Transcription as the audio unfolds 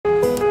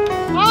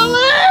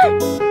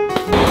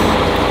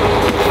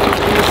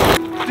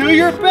Do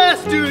your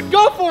best, dude.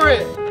 Go for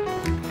it.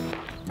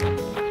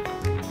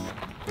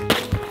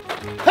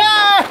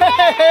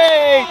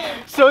 Hey!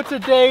 So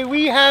today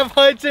we have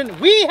Hudson,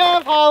 we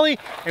have Holly,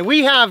 and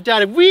we have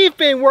Daddy. We've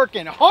been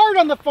working hard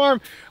on the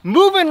farm,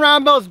 moving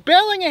round bales,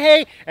 baling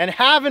hay, and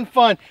having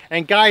fun.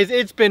 And guys,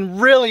 it's been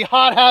really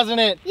hot,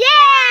 hasn't it? Yeah!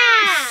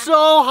 So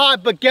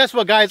hot, but guess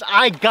what, guys?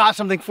 I got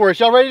something for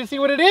us. Y'all ready to see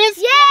what it is?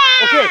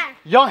 Yeah! Okay,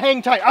 y'all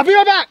hang tight. I'll be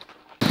right back.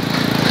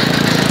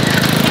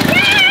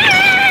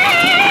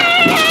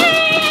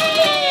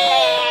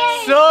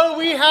 So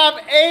we have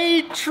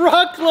a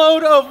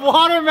truckload of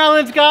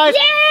watermelons, guys.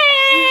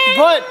 Yay!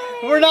 But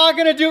we're not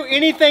gonna do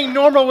anything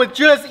normal with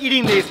just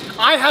eating these.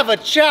 I have a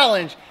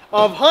challenge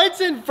of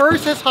Hudson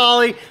versus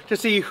Holly to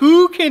see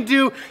who can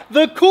do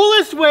the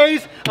coolest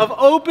ways of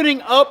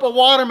opening up a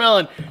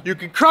watermelon. You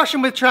can crush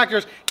them with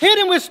tractors, hit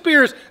them with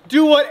spears,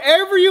 do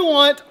whatever you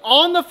want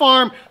on the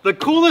farm, the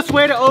coolest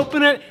way to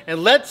open it,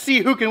 and let's see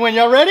who can win.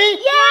 Y'all ready?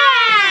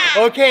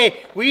 Yeah!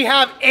 Okay, we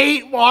have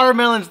 8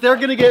 watermelons. They're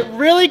gonna get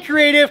really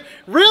creative,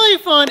 really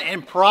fun,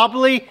 and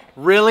probably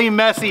really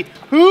messy.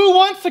 Who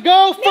wants to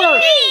go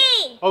first?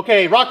 Me!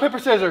 Okay, rock, paper,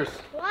 scissors.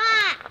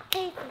 Rock,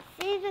 paper,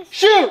 scissors,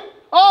 Shoot!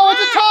 Oh,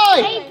 it's a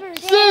tie! Paper,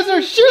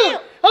 Scissors, shoot!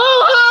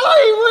 Oh,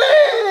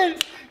 Holly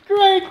wins!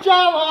 Great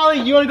job,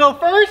 Holly. You wanna go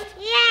first?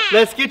 Yeah!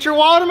 Let's get your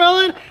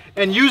watermelon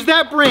and use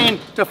that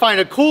brain to find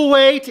a cool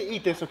way to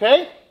eat this,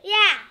 okay?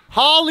 Yeah!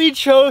 Holly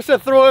chose to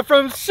throw it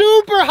from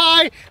super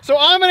high, so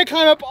I'm gonna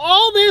climb up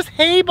all this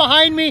hay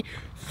behind me,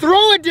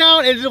 throw it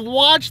down, and just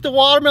watch the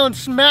watermelon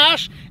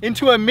smash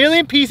into a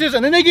million pieces,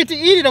 and then they get to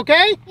eat it,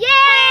 okay? Yeah!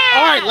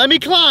 All right, let me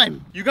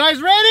climb. You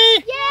guys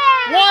ready?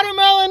 Yeah!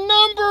 Watermelon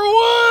number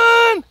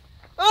 1!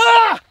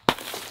 Ah!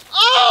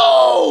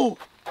 Oh!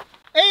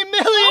 A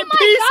million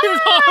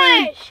pieces,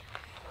 Holly!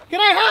 Can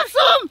I have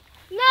some?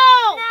 No!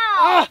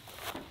 Ah!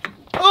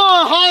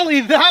 Oh,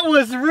 Holly, that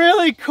was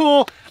really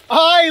cool.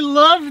 I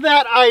love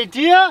that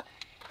idea.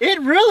 It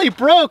really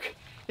broke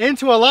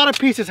into a lot of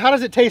pieces. How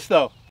does it taste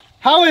though?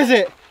 How is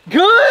it?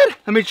 Good?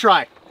 Let me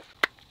try.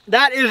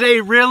 That is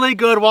a really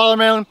good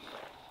watermelon.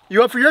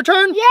 You up for your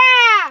turn?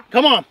 Yeah!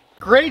 Come on.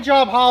 Great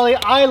job, Holly.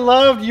 I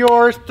loved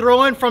yours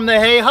throwing from the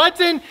hay.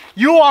 Hudson,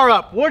 you are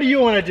up. What do you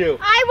want to do?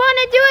 I want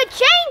to do a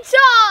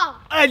chainsaw!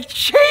 A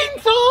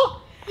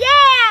chainsaw?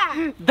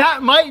 Yeah!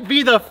 That might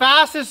be the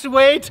fastest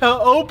way to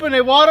open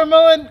a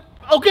watermelon.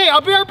 Okay, I'll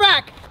be right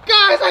back.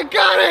 Guys, I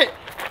got it.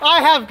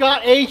 I have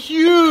got a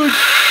huge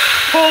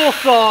pole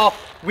saw.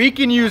 We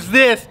can use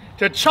this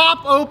to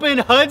chop open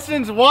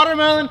Hudson's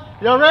watermelon.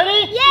 Y'all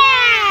ready?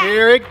 Yeah!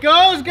 Here it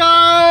goes,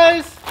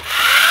 guys.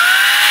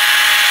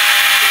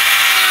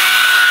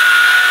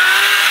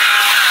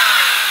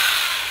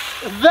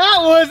 That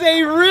was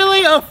a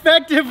really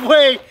effective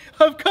way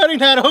of cutting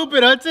that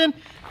open, Hudson.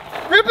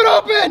 Rip it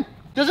open.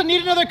 Does it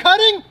need another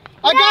cutting?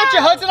 I got you,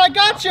 Hudson, I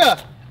got you.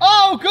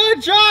 Oh,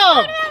 good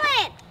job.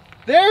 Watermelon!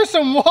 There's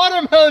some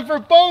watermelon for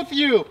both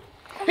you.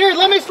 Here,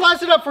 let me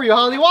slice it up for you,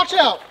 Holly. Watch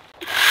out.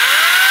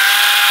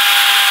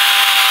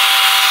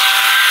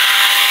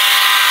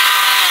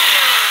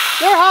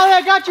 There, Holly,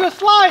 I got you a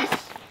slice.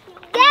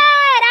 Dad,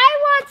 I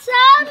want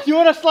some! You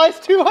want a slice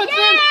too, Hudson?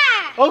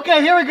 Yeah!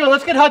 Okay, here we go.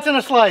 Let's get Hudson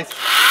a slice.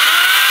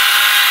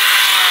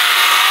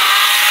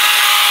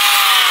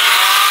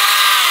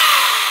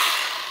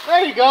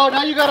 There you go.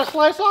 Now you got a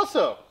slice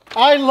also.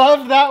 I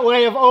love that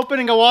way of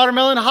opening a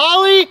watermelon.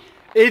 Holly,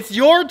 it's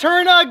your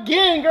turn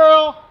again,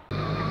 girl. A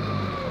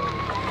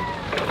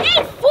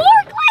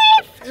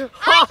forklift!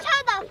 I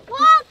chose the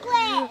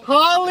forklift!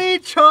 Holly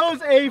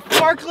chose a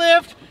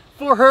forklift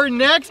for her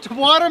next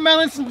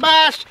watermelon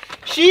smash.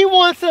 She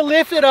wants to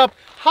lift it up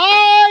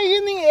high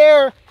in the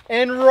air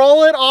and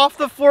roll it off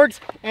the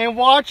forks and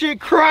watch it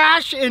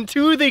crash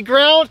into the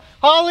ground.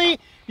 Holly,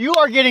 you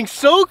are getting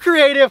so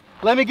creative.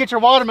 Let me get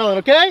your watermelon,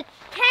 okay?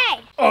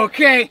 Okay.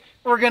 Okay,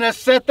 we're gonna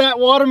set that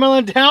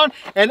watermelon down,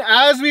 and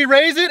as we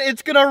raise it,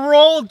 it's gonna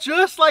roll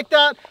just like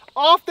that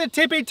off the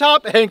tippy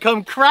top and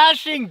come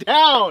crashing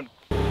down.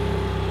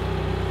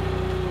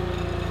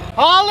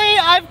 Holly,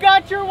 I've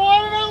got your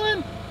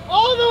watermelon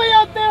all the way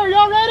out there.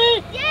 Y'all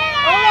ready?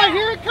 Yeah! All right,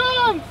 here it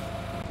comes.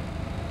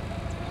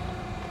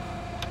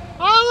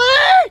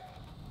 Holly!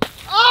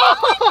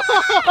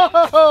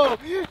 Oh,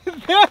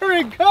 there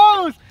it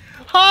goes.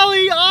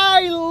 Holly,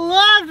 I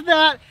love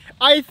that.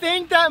 I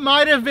think that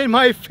might have been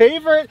my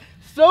favorite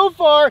so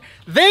far.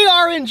 They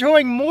are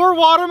enjoying more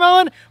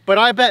watermelon, but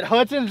I bet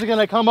Hudson's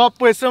gonna come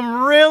up with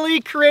some really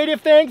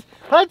creative things.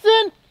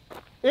 Hudson,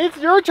 it's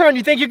your turn.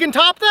 You think you can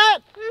top that?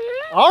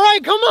 Mm-hmm. All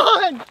right, come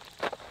on.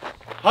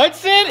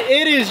 Hudson,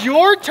 it is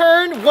your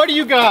turn. What do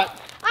you got?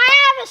 I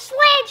have a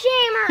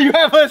sledgehammer! You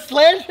have a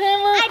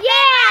sledgehammer?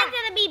 Yeah! It's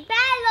gonna be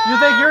better! You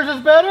think yours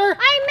is better? I'm mad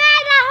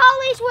that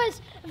Holly's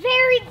was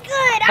very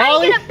good.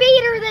 Holly? I'm gonna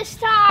beat her this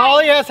time.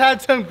 Holly has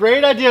had some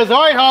great ideas.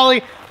 All right,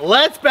 Holly,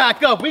 let's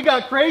back up. We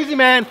got Crazy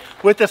Man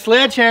with the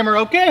sledgehammer.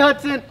 Okay,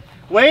 Hudson,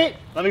 wait,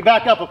 let me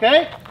back up,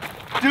 okay?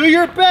 Do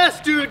your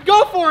best, dude.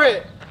 Go for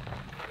it.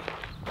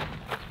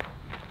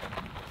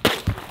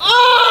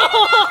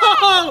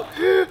 Oh!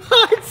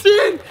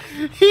 Hudson,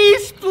 He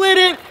split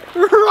it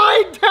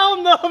right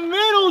down the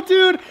middle,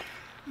 dude.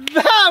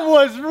 That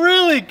was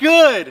really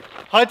good.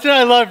 Hudson,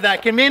 I love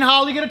that. Can me and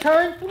Holly get a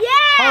turn? Yeah.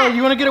 Holly,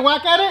 you want to get a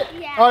whack at it?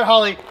 Yeah. All right,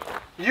 Holly.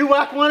 You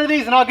whack one of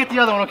these and I'll get the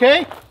other one,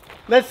 okay?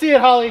 Let's see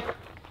it, Holly.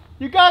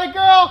 You got it,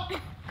 girl.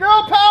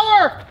 Girl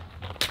power.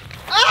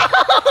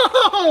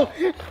 Oh!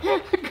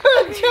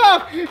 Good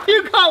job.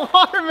 You got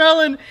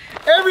watermelon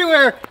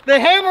everywhere. The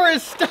hammer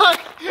is stuck.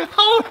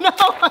 Oh no,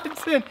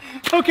 Hudson.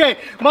 Okay,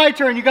 my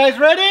turn. You guys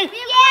ready?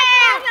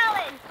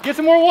 Yeah. Get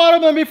some more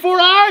watermelon before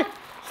I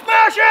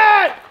smash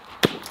it.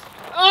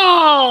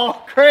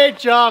 Oh, great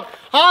job.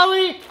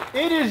 Holly,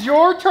 it is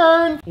your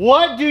turn.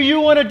 What do you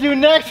want to do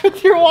next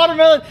with your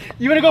watermelon?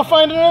 You want to go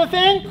find another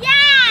thing? Yeah.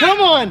 Come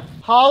on.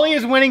 Holly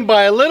is winning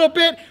by a little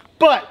bit,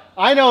 but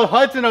I know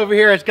Hudson over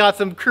here has got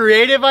some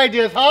creative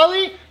ideas.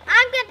 Holly?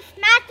 I'm going to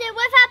smash it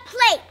with a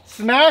plate.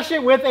 Smash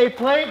it with a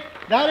plate.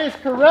 That is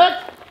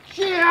correct.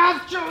 She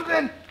has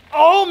chosen,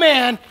 oh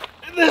man,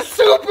 the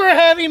super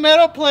heavy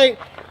metal plate.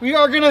 We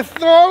are going to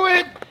throw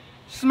it,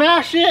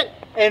 smash it,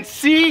 and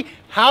see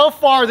how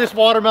far this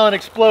watermelon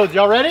explodes.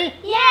 Y'all ready?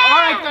 Yeah. All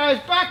right, guys,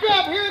 back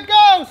up. Here it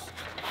goes.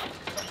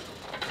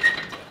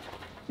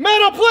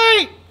 Metal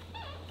plate.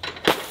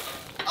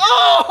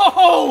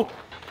 Oh!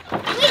 We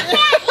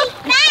can't eat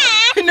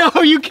that. No,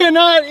 you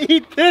cannot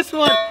eat this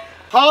one.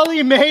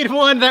 Holly made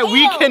one that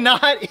we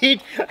cannot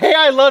eat. Hey,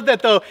 I love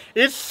that though.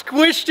 It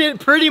squished it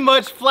pretty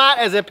much flat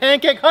as a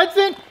pancake.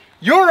 Hudson,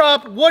 you're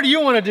up. What do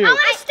you want to do? I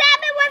want to stab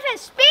it with a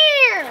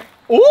spear.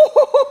 Ooh!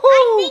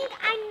 I think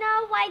I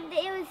know why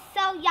it was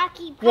so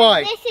yucky.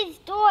 Why? This is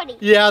dirty.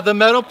 Yeah, the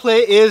metal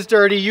plate is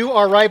dirty. You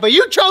are right, but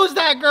you chose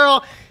that,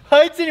 girl.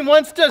 Hudson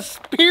wants to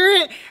spear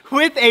it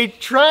with a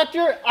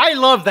tractor. I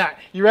love that.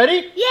 You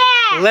ready?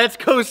 Yeah. Let's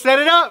go set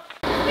it up.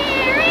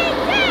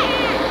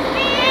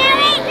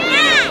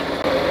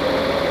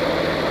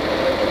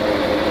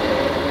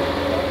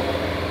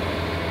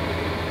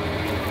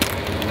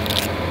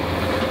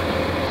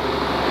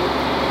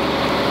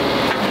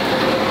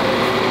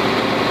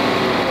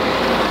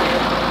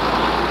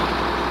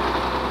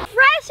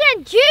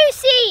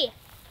 Juicy!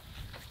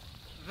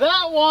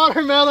 That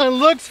watermelon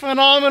looks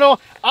phenomenal.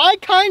 I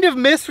kind of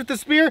missed with the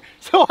spear,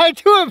 so I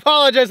do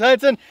apologize,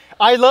 Hudson.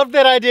 I love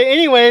that idea.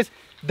 Anyways,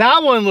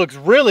 that one looks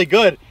really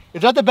good.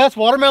 Is that the best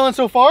watermelon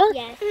so far?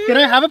 Yes. Can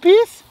I have a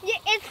piece? Yeah,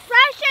 it's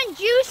fresh and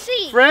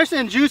juicy. Fresh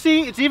and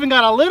juicy. It's even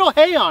got a little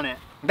hay on it.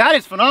 That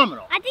is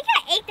phenomenal. I think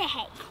I ate the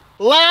hay.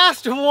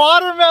 Last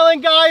watermelon,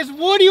 guys.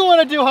 What do you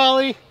want to do,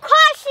 Holly?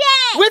 Crush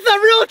it! With a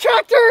real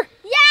tractor?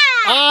 Yeah!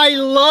 I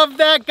love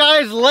that,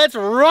 guys. Let's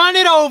run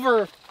it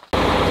over.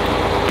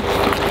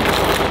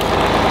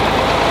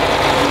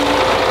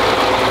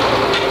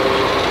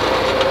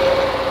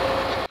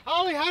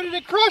 Holly, how did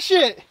it crush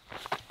it?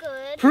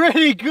 Good.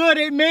 Pretty good.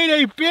 It made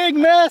a big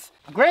mess.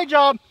 Great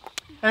job.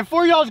 And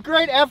for y'all's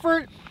great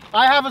effort,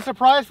 I have a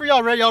surprise for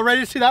y'all. Y'all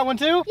ready to see that one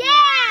too?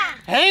 Yeah!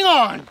 Hang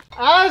on.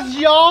 As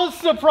y'all's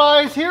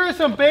surprise, here are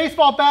some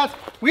baseball bats.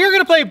 We are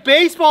gonna play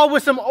baseball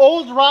with some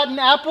old rotten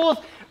apples.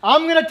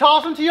 I'm gonna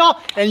toss them to y'all,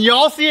 and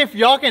y'all see if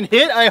y'all can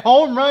hit a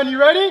home run. You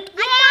ready? Yeah!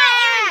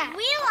 I thought it was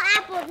real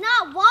apples,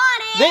 not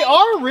water. They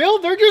are real.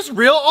 They're just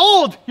real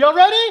old. Y'all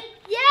ready?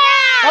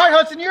 Yeah! All right,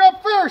 Hudson, you're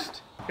up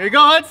first. Here you go,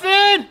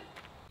 Hudson.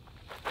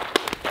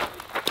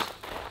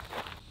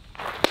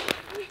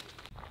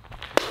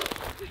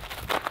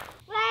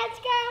 Let's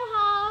go,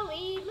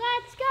 Holly.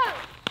 Let's go.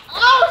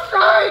 Oh,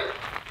 strike!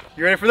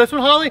 You ready for this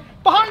one, Holly?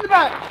 Behind the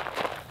back.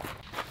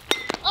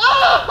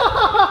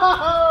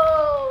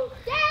 Oh!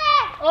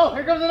 Yeah! Oh,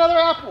 here comes another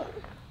apple.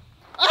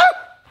 Oh!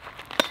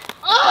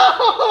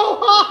 Oh,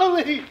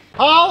 Holly!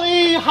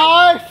 Holly,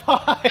 high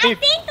five! I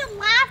think the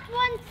last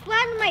one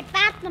spread my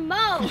back the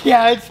most.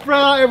 Yeah, it's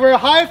we're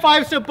high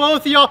fives to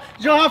both of y'all.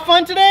 Did y'all have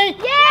fun today?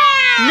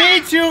 Yeah!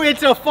 Me too.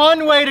 It's a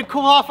fun way to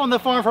cool off on the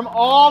farm from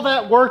all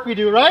that work we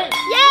do, right?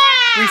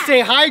 Yeah! We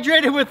stay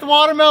hydrated with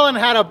watermelon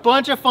and had a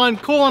bunch of fun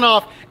cooling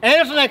off.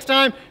 And until next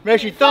time, make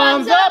sure you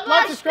thumbs up,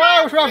 like,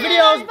 subscribe, watch our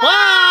videos.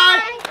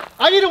 Bye!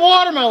 I need a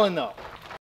watermelon though.